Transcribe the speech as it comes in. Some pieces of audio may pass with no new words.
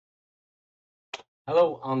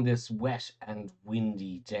Hello on this wet and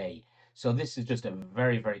windy day. So this is just a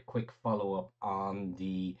very quick follow-up on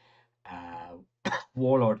the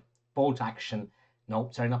Warlord bolt action. No,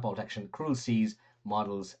 sorry, not bolt action. Cruel Seas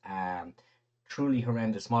models. Truly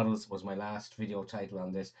horrendous models was my last video title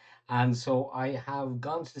on this. And so I have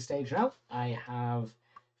gone to the stage now. I have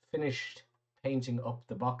finished painting up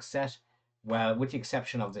the box set. Well, with the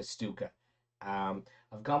exception of the Stuka.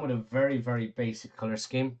 I've gone with a very basic color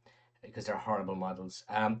scheme because they're horrible models.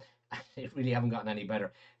 It really haven't gotten any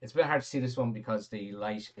better. It's a bit hard to see this one because the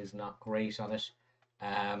light is not great on it.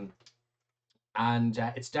 Um, and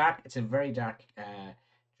it's dark. It's a very dark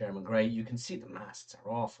German grey. You can see the masts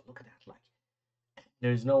are awful. Look at that. Like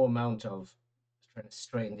there's no amount of trying to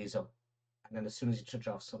straighten these up, and then as soon as you touch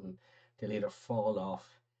off something, they'll either fall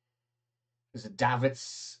off. There's a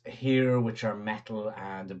davits here which are metal,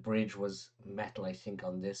 and the bridge was metal, I think,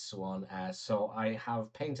 on this one. So I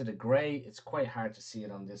have painted a grey. It's quite hard to see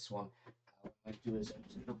it on this one. What I do is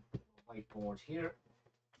I just a whiteboard here.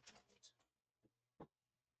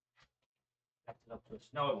 Back it up to it.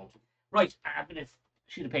 No, I won't. Right, a bit of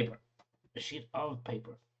sheet of paper. A sheet of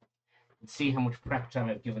paper. Let's see how much prep time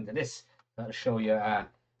I've given to this. That'll show you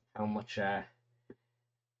how much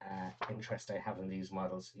interest I have in these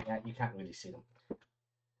models. Yeah, you can't really see them.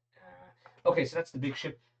 Okay, so that's the big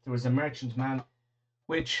ship. There was a merchant man,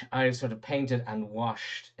 which I sort of painted and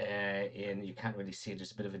washed in. You can't really see it.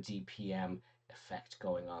 There's a bit of a DPM effect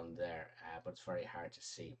going on there, but it's very hard to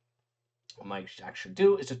see. What I might actually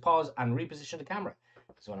do is just pause and reposition the camera.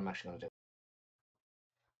 That's what I'm actually going to do.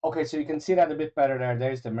 Okay, so you can see that a bit better there.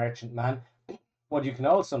 There's the merchant man. What you can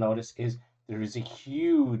also notice is there is a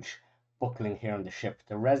huge buckling here on the ship.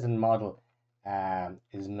 The resin model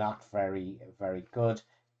is not very good.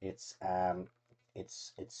 It's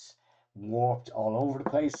it's warped all over the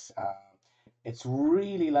place. It's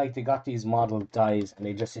really like they got these model dies and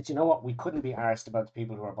they just said, you know what, we couldn't be arsed about the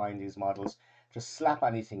people who are buying these models. Just slap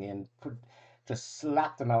anything in, just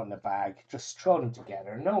slap them out in a bag, just throw them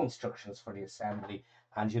together. No instructions for the assembly,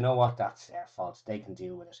 and you know what? That's their fault. They can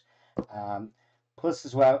deal with it. Plus,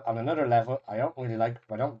 as well, on another level, I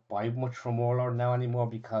don't buy much from Warlord now anymore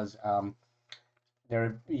because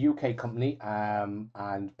they're a UK company,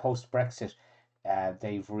 and post Brexit,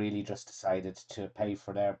 they've really just decided to pay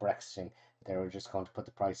for their Brexiting. They were just going to put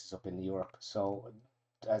the prices up in Europe. So,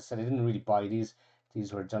 as I said, I didn't really buy these.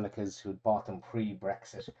 These were Dunicas who'd bought them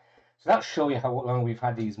pre-Brexit. So that'll show you how long we've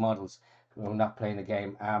had these models. We're not playing a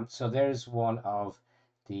game. So there's one of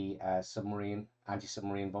the submarine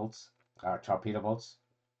anti-submarine bolts or torpedo bolts.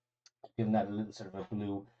 Giving that a little sort of a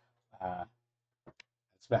blue. Uh,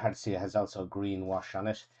 it's a bit hard to see. It has also a green wash on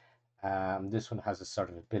it. This one has a sort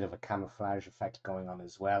of a bit of a camouflage effect going on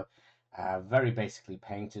as well. Very basically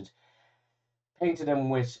painted. Painted them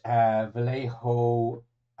with Vallejo,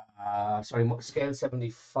 sorry, scale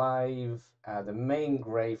 75. The main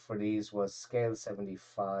grey for these was scale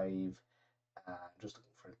 75. Just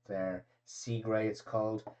looking for it there. Sea grey, it's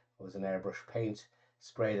called. It was an airbrush paint.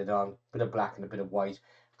 Sprayed it on, bit of black and a bit of white.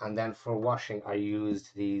 And then for washing, I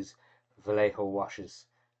used these Vallejo washes.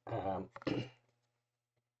 Or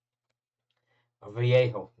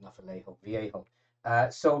Viejo, not Vallejo, Viejo.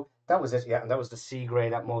 So that was it, yeah, and that was the sea grey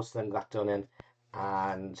that most of them got done in.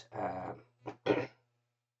 And there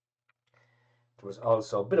was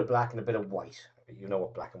also a bit of black and a bit of white. You know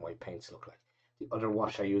what black and white paints look like. The other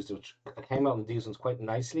wash I used, which came out in these ones quite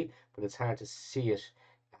nicely, but it's hard to see it.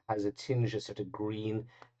 It has a tinge of sort of green,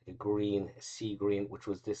 like a green, sea green, which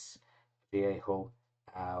was this Viejo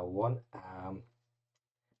one.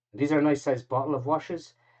 These are a nice sized bottle of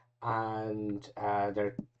washes, and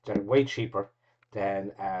they're way cheaper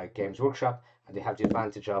than Games Workshop, and they have the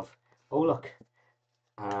advantage of, oh look,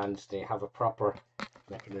 and they have a proper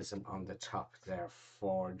mechanism on the top there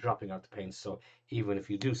for dropping out the paint. So even if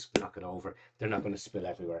you do knock it over, they're not going to spill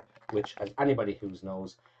everywhere. Which, as anybody who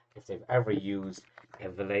knows, if they've ever used a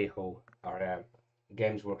Vallejo or a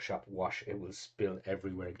Games Workshop wash, it will spill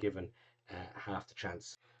everywhere given half the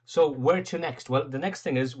chance. So where to next? Well, the next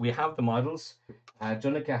thing is we have the models.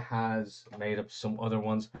 Dunica has made up some other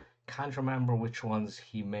ones. Can't remember which ones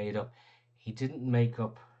he made up. He didn't make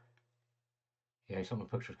up. Yeah, he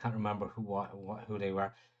took pictures. Can't remember who they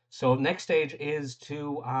were. So next stage is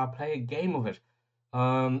to play a game of it.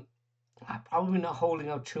 I'm probably not holding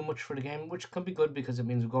out too much for the game, which could be good because it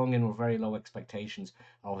means we're going in with very low expectations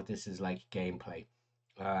of what this is like gameplay.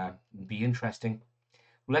 Be interesting.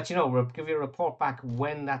 We'll let you know. We'll give you a report back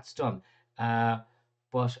when that's done.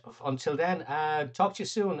 But until then, talk to you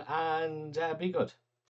soon and be good.